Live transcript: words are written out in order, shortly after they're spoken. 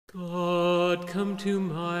come to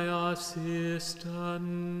my assistance.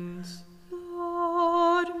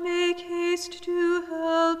 Lord, make haste to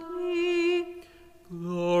help me.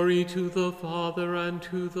 Glory to the Father, and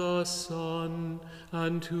to the Son,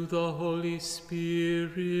 and to the Holy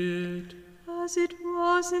Spirit. As it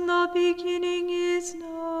was in the beginning, is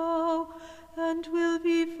now, and will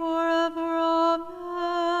be forever.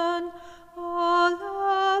 Amen.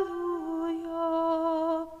 Alleluia.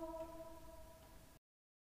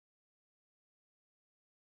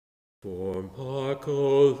 For Mark,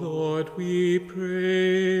 O Lord, we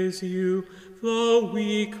praise you, the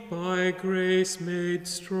weak by grace made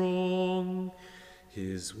strong.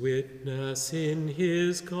 His witness in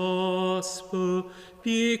his gospel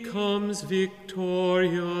becomes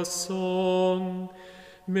victorious song.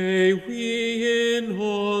 May we in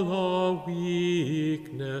all our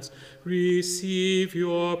weakness receive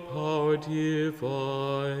your power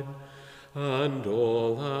divine, and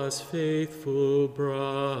all as faithful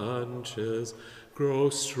branches grow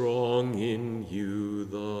strong in you,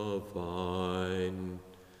 the vine.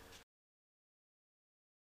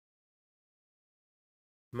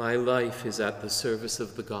 My life is at the service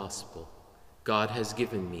of the gospel. God has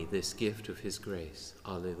given me this gift of his grace.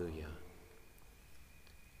 Alleluia.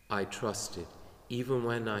 I trusted, even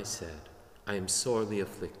when I said, I am sorely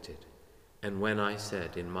afflicted, and when I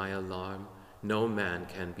said in my alarm, no man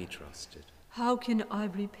can be trusted. How can I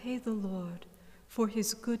repay the Lord for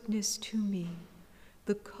his goodness to me?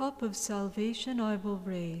 The cup of salvation I will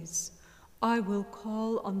raise. I will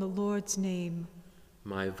call on the Lord's name.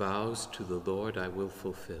 My vows to the Lord I will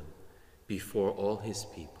fulfill before all his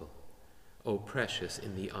people. O precious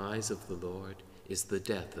in the eyes of the Lord is the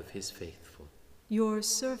death of his faithful. Your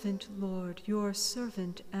servant, Lord, your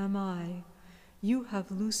servant am I. You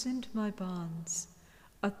have loosened my bonds.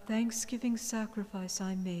 A thanksgiving sacrifice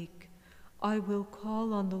I make. I will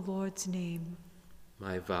call on the Lord's name.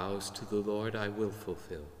 My vows to the Lord I will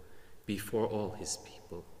fulfill before all his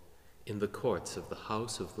people, in the courts of the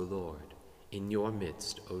house of the Lord, in your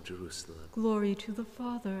midst, O Jerusalem. Glory to the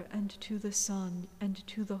Father, and to the Son, and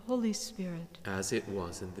to the Holy Spirit. As it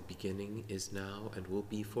was in the beginning, is now, and will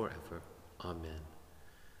be forever. Amen.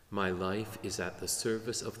 My life is at the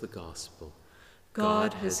service of the gospel.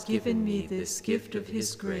 God has given me this gift of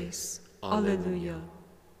his grace. Alleluia.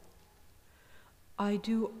 I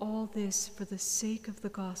do all this for the sake of the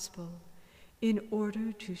gospel, in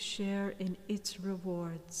order to share in its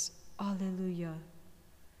rewards. Alleluia.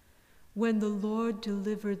 When the Lord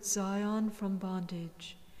delivered Zion from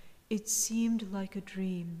bondage, it seemed like a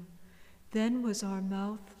dream. Then was our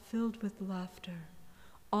mouth filled with laughter.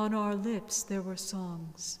 On our lips there were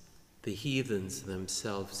songs. The heathens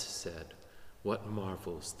themselves said, what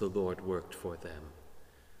marvels the Lord worked for them.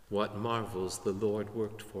 What marvels the Lord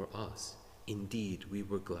worked for us. Indeed, we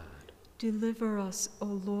were glad. Deliver us, O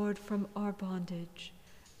Lord, from our bondage,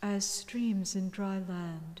 as streams in dry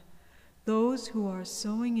land. Those who are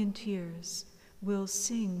sowing in tears will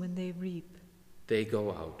sing when they reap. They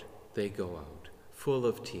go out, full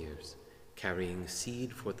of tears, carrying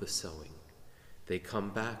seed for the sowing. They come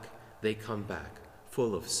back,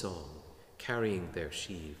 full of song, carrying their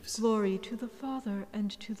sheaves. Glory to the Father,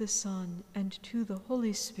 and to the Son, and to the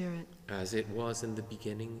Holy Spirit. As it was in the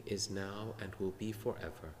beginning, is now, and will be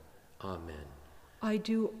forever. Amen. I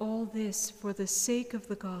do all this for the sake of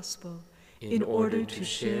the gospel, in order to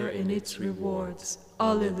share in its rewards.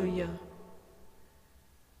 Alleluia.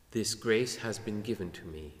 This grace has been given to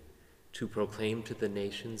me, to proclaim to the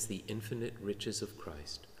nations the infinite riches of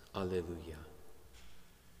Christ. Alleluia.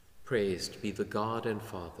 Praised be the God and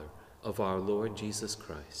Father of our Lord Jesus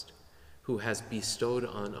Christ, who has bestowed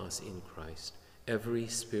on us in Christ every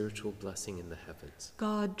spiritual blessing in the heavens.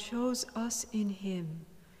 God chose us in him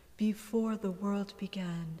before the world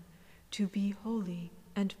began to be holy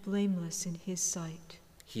and blameless in his sight.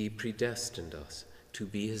 He predestined us to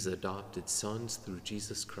be his adopted sons through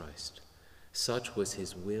Jesus Christ. Such was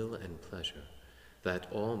his will and pleasure, that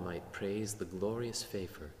all might praise the glorious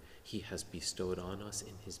favor he has bestowed on us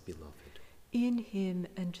in his beloved. In him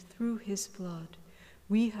and through his blood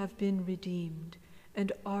we have been redeemed,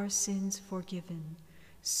 and our sins forgiven.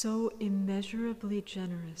 So immeasurably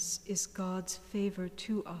generous is God's favor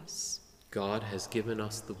to us. God has given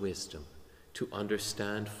us the wisdom to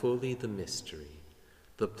understand fully the mystery,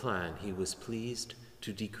 the plan he was pleased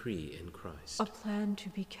to decree in Christ. A plan to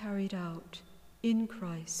be carried out in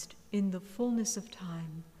Christ in the fullness of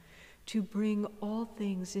time, to bring all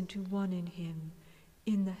things into one in him,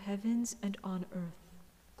 in the heavens and on earth.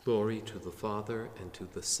 Glory to the Father, and to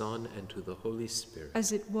the Son, and to the Holy Spirit.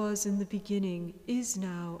 As it was in the beginning, is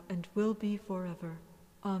now, and will be forever.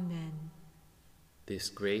 Amen. This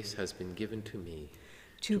grace has been given to me,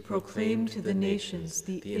 to proclaim to the nations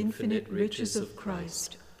the infinite riches of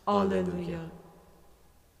Christ. Alleluia.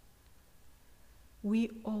 We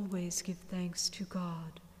always give thanks to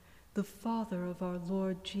God, the Father of our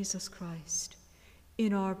Lord Jesus Christ,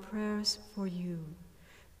 in our prayers for you,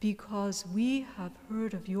 because we have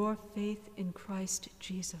heard of your faith in Christ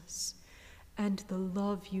Jesus and the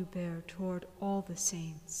love you bear toward all the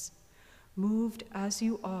saints, moved as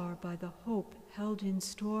you are by the hope held in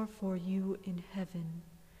store for you in heaven.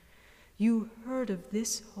 You heard of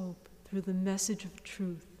this hope through the message of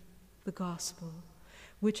truth, the gospel,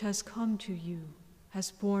 which has come to you, has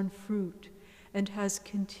borne fruit, and has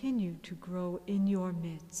continued to grow in your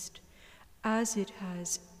midst, as it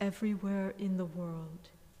has everywhere in the world.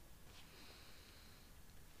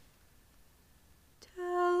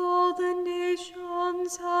 Tell all the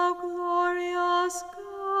nations how glorious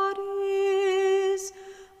God is.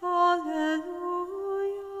 Alleluia.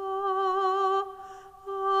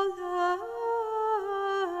 Alleluia.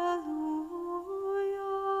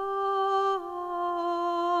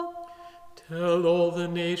 Tell all the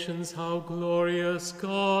nations how glorious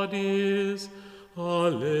God is.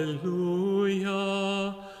 Alleluia.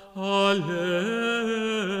 Alleluia.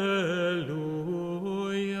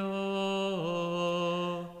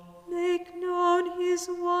 Make known his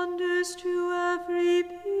wonders to every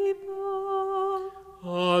people.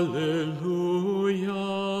 Alleluia.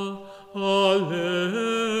 Alleluia.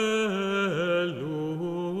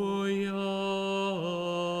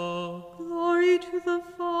 Glory to the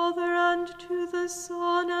Father, and to the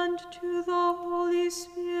Son, and to the Holy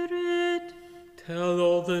Spirit. Tell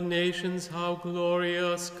all the nations how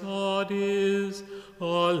glorious God is.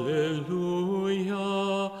 Alleluia.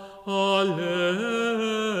 Alleluia.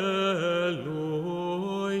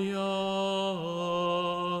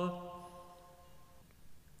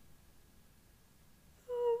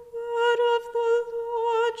 The word of the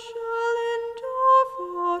Lord shall endure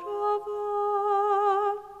forever.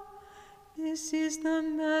 This is the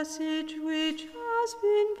message which has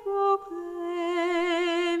been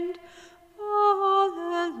proclaimed.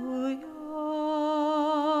 Alleluia.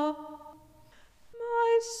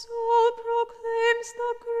 My soul proclaims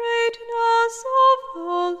the greatness of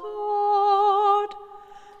the Lord.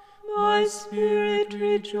 My spirit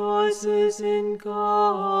rejoices in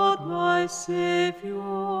God, my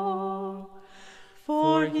Savior.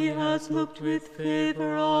 For he has looked with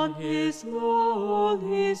favor on his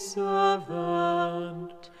lowly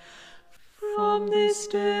servant. From this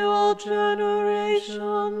day all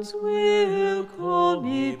generations will call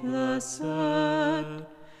me blessed.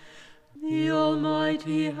 The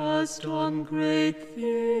Almighty has done great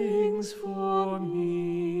things for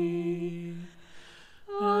me,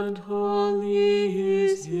 and holy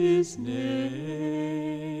is his name.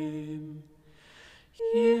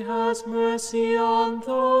 He has mercy on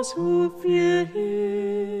those who fear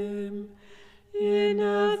him in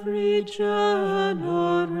every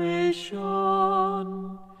generation.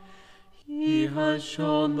 He has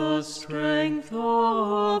shown the strength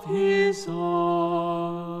of his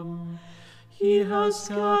arm. He has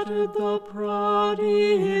scattered the proud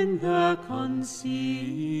in their conceit.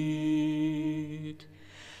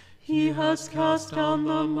 He has cast down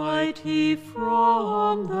the mighty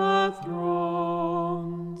from their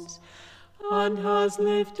thrones, and has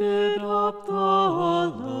lifted up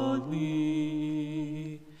the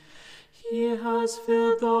lowly. He has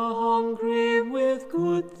filled the hungry with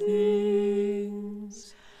good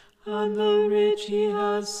things, and the rich he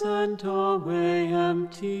has sent away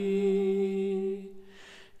empty.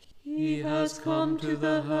 He has come to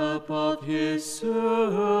the help of his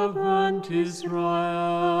servant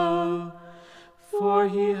Israel, for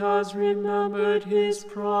he has remembered his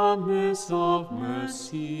promise of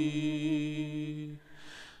mercy,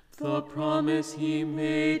 the promise he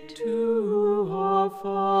made to our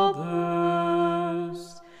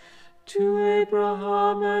fathers, to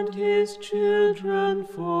Abraham and his children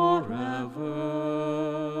forever.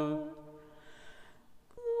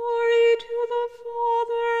 Glory to the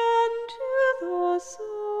Father, and to the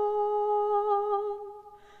Son,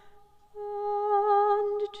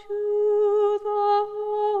 and to the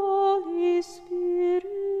Holy Spirit.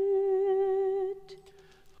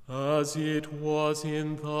 As it was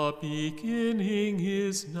in the beginning,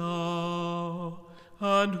 is now,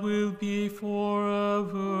 and will be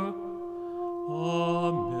forever.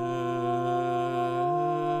 Amen.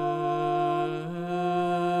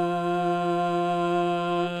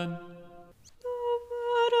 The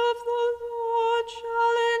word of the Lord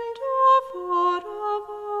shall endure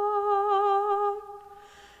forever.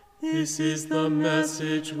 This is the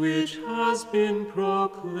message which has been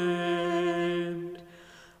proclaimed.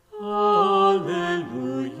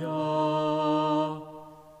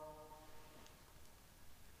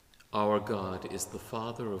 God is the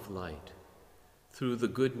Father of light. Through the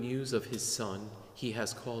good news of his Son, he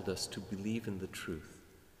has called us to believe in the truth.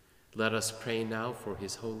 Let us pray now for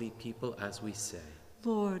his holy people as we say,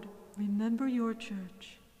 Lord, remember your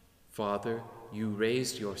church. Father, you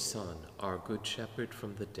raised your Son, our good shepherd,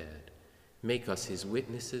 from the dead. Make us his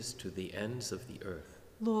witnesses to the ends of the earth.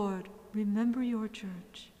 Lord, remember your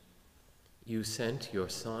church. You sent your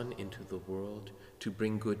Son into the world to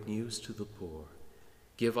bring good news to the poor.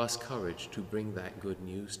 Give us courage to bring that good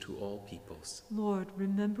news to all peoples. Lord,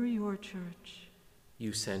 remember your church.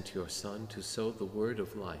 You sent your Son to sow the word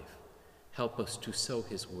of life. Help us to sow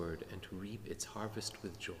his word and to reap its harvest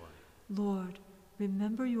with joy. Lord,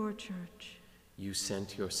 remember your church. You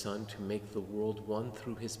sent your Son to make the world one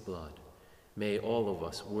through his blood. May all of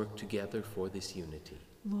us work together for this unity.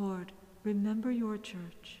 Lord, remember your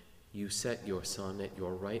church. You set your Son at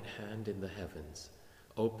your right hand in the heavens.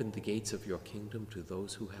 Open the gates of your kingdom to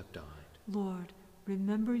those who have died. Lord,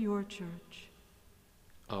 remember your church.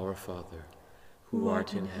 Our Father, who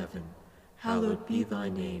art in heaven, hallowed be thy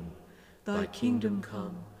name. Thy kingdom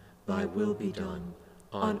come, thy will be done,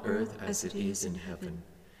 on earth as it is in heaven.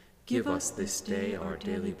 Give us this day our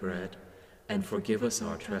daily bread, and forgive us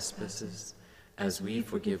our trespasses, as we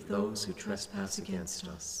forgive those who trespass against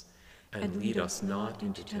us. And lead us not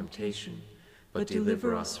into temptation, but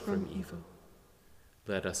deliver us from evil.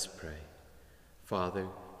 Let us pray. Father,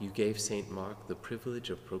 you gave St. Mark the privilege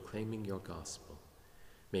of proclaiming your gospel.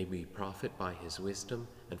 May we profit by his wisdom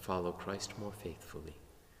and follow Christ more faithfully.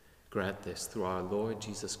 Grant this through our Lord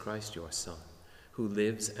Jesus Christ, your Son, who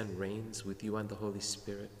lives and reigns with you and the Holy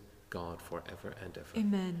Spirit, God, forever and ever.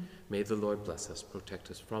 Amen. May the Lord bless us, protect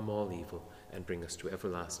us from all evil, and bring us to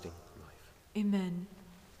everlasting life. Amen.